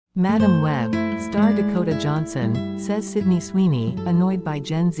Madam Web, star Dakota Johnson, says Sydney Sweeney, annoyed by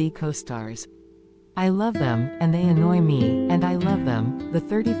Gen Z co-stars. "I love them, and they annoy me, and I love them," the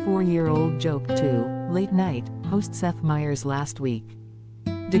 34-year-old joked to Late Night host Seth Meyers last week.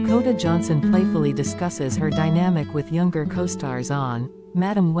 Dakota Johnson playfully discusses her dynamic with younger co-stars on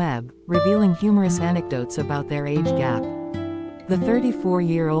Madam Web, revealing humorous anecdotes about their age gap. The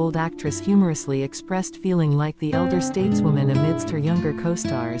 34-year-old actress humorously expressed feeling like the elder stateswoman amidst her younger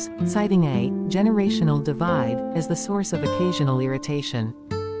co-stars, citing a generational divide as the source of occasional irritation.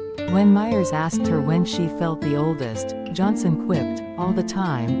 When Meyers asked her when she felt the oldest, Johnson quipped, "All the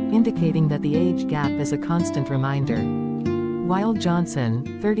time," indicating that the age gap is a constant reminder. While Johnson,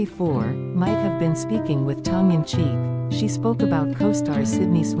 34, might have been speaking with tongue-in-cheek, she spoke about co-stars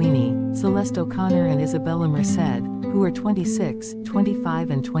Sydney Sweeney, Celeste O'Connor and Isabella Merced, who are 26, 25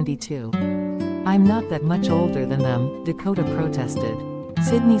 and 22. "I'm not that much older than them," Dakota protested.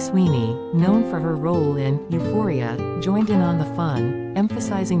 Sydney Sweeney, known for her role in Euphoria, joined in on the fun,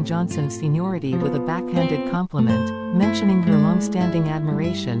 emphasizing Johnson's seniority with a backhanded compliment, mentioning her long-standing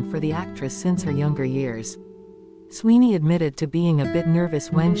admiration for the actress since her younger years. Sweeney admitted to being a bit nervous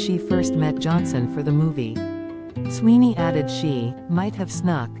when she first met Johnson for the movie. Sweeney added she might have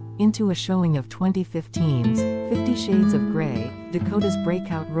snuck into a showing of 2015's 50 Shades of Grey, Dakota's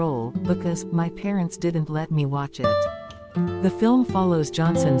breakout role, because "my parents didn't let me watch it." The film follows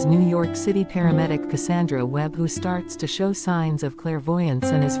Johnson's New York City paramedic Cassandra Webb, who starts to show signs of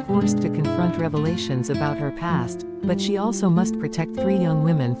clairvoyance and is forced to confront revelations about her past, but she also must protect three young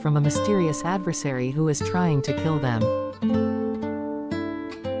women from a mysterious adversary who is trying to kill them.